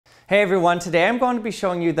Hey everyone, today I'm going to be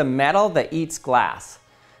showing you the metal that eats glass.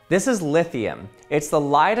 This is lithium. It's the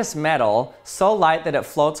lightest metal, so light that it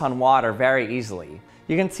floats on water very easily.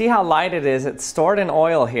 You can see how light it is. It's stored in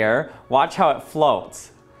oil here. Watch how it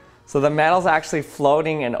floats. So the metal's actually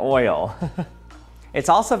floating in oil. It's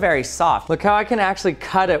also very soft. Look how I can actually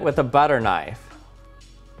cut it with a butter knife.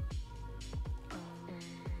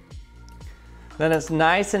 Then it's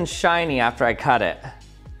nice and shiny after I cut it.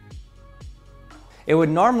 It would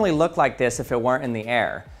normally look like this if it weren't in the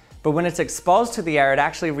air, but when it's exposed to the air, it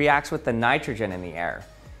actually reacts with the nitrogen in the air.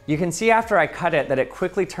 You can see after I cut it that it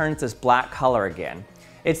quickly turns this black color again.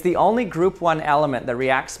 It's the only group 1 element that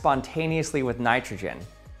reacts spontaneously with nitrogen.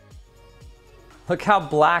 Look how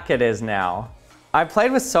black it is now. I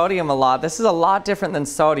played with sodium a lot. This is a lot different than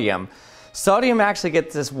sodium. Sodium actually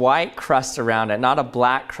gets this white crust around it, not a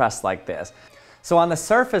black crust like this. So on the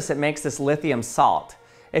surface, it makes this lithium salt.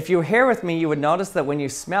 If you were here with me, you would notice that when you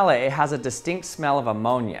smell it, it has a distinct smell of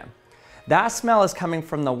ammonia. That smell is coming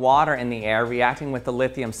from the water in the air reacting with the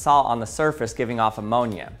lithium salt on the surface, giving off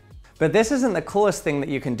ammonia. But this isn't the coolest thing that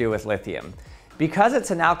you can do with lithium. Because it's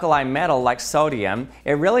an alkali metal like sodium,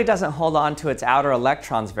 it really doesn't hold on to its outer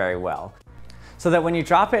electrons very well. So that when you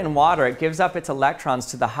drop it in water, it gives up its electrons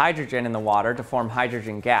to the hydrogen in the water to form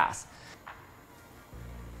hydrogen gas.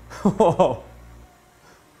 Whoa.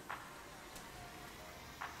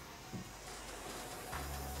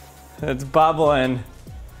 It's bubbling.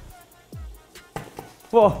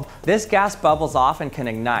 Whoa, this gas bubbles off and can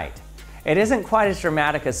ignite. It isn't quite as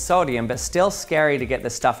dramatic as sodium, but still scary to get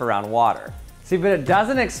this stuff around water. See, but it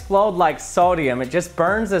doesn't explode like sodium, it just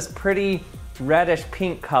burns this pretty reddish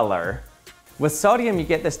pink color. With sodium, you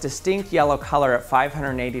get this distinct yellow color at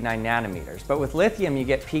 589 nanometers, but with lithium, you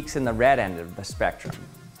get peaks in the red end of the spectrum.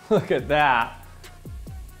 Look at that.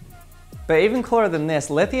 But even cooler than this,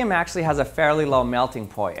 lithium actually has a fairly low melting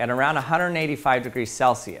point at around 185 degrees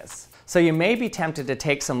Celsius. So you may be tempted to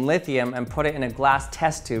take some lithium and put it in a glass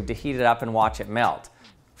test tube to heat it up and watch it melt.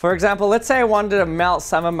 For example, let's say I wanted to melt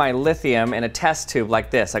some of my lithium in a test tube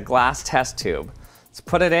like this, a glass test tube. Let's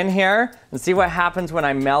put it in here and see what happens when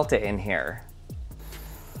I melt it in here.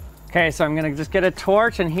 Okay, so I'm gonna just get a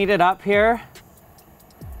torch and heat it up here.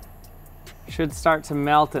 Should start to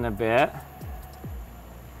melt in a bit.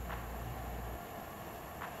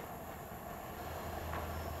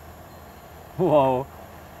 Whoa.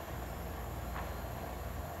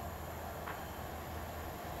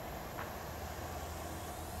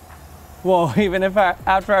 Whoa, even if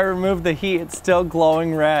after I remove the heat, it's still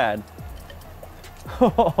glowing red.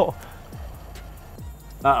 Uh-oh.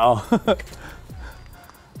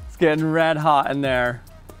 It's getting red hot in there.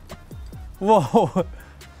 Whoa.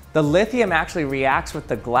 The lithium actually reacts with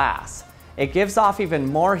the glass. It gives off even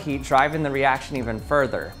more heat, driving the reaction even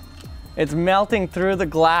further. It's melting through the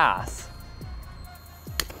glass.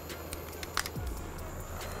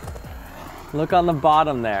 Look on the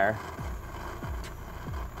bottom there.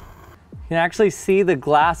 You can actually see the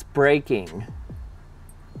glass breaking.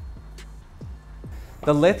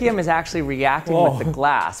 The lithium is actually reacting with the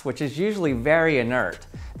glass, which is usually very inert.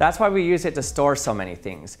 That's why we use it to store so many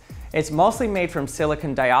things. It's mostly made from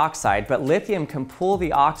silicon dioxide, but lithium can pull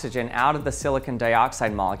the oxygen out of the silicon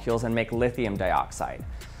dioxide molecules and make lithium dioxide.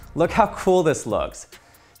 Look how cool this looks.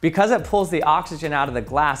 Because it pulls the oxygen out of the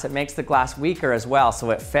glass, it makes the glass weaker as well, so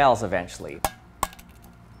it fails eventually.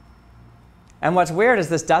 And what's weird is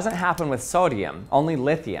this doesn't happen with sodium, only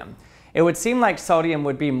lithium. It would seem like sodium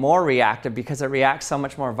would be more reactive because it reacts so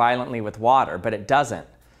much more violently with water, but it doesn't.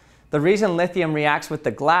 The reason lithium reacts with the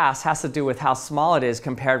glass has to do with how small it is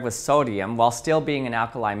compared with sodium while still being an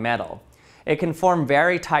alkali metal. It can form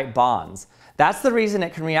very tight bonds. That's the reason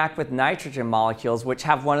it can react with nitrogen molecules, which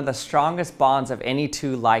have one of the strongest bonds of any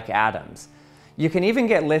two like atoms. You can even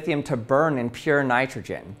get lithium to burn in pure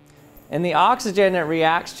nitrogen. In the oxygen, it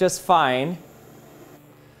reacts just fine.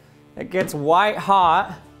 It gets white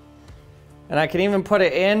hot, and I can even put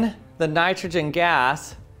it in the nitrogen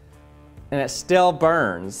gas, and it still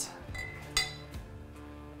burns.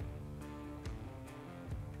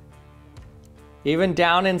 Even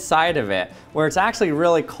down inside of it, where it's actually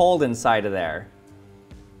really cold inside of there.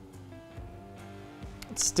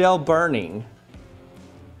 It's still burning.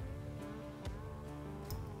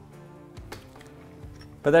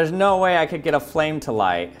 But there's no way I could get a flame to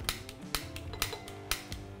light.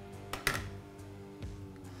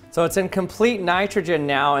 So it's in complete nitrogen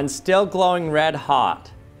now and still glowing red hot.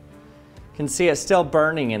 You can see it's still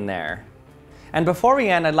burning in there. And before we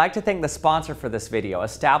end, I'd like to thank the sponsor for this video,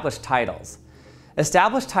 Established Titles.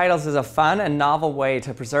 Established Titles is a fun and novel way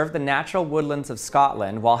to preserve the natural woodlands of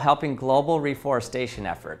Scotland while helping global reforestation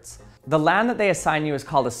efforts. The land that they assign you is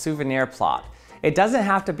called a souvenir plot. It doesn't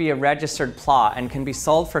have to be a registered plot and can be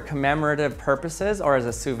sold for commemorative purposes or as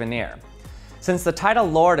a souvenir. Since the title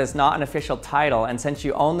Lord is not an official title, and since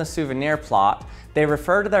you own the souvenir plot, they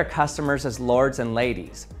refer to their customers as lords and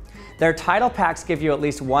ladies. Their title packs give you at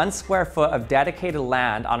least 1 square foot of dedicated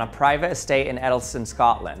land on a private estate in Edelston,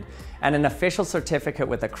 Scotland, and an official certificate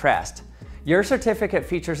with a crest. Your certificate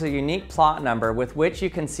features a unique plot number with which you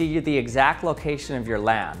can see the exact location of your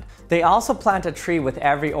land. They also plant a tree with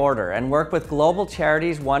every order and work with global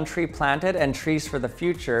charities One Tree Planted and Trees for the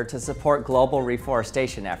Future to support global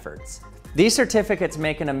reforestation efforts. These certificates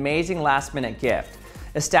make an amazing last-minute gift.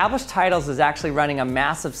 Established Titles is actually running a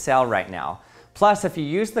massive sale right now. Plus, if you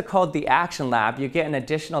use the code The Action Lab, you get an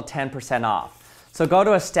additional 10% off. So go to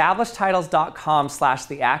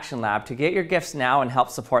establishedtitles.com/theactionlab to get your gifts now and help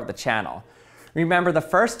support the channel. Remember, the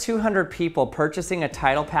first 200 people purchasing a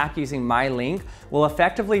title pack using my link will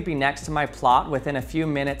effectively be next to my plot within a few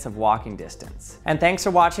minutes of walking distance. And thanks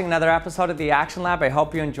for watching another episode of The Action Lab. I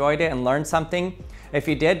hope you enjoyed it and learned something. If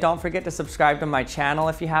you did, don't forget to subscribe to my channel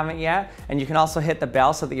if you haven't yet. And you can also hit the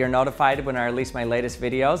bell so that you're notified when I release my latest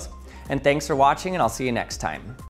videos. And thanks for watching, and I'll see you next time.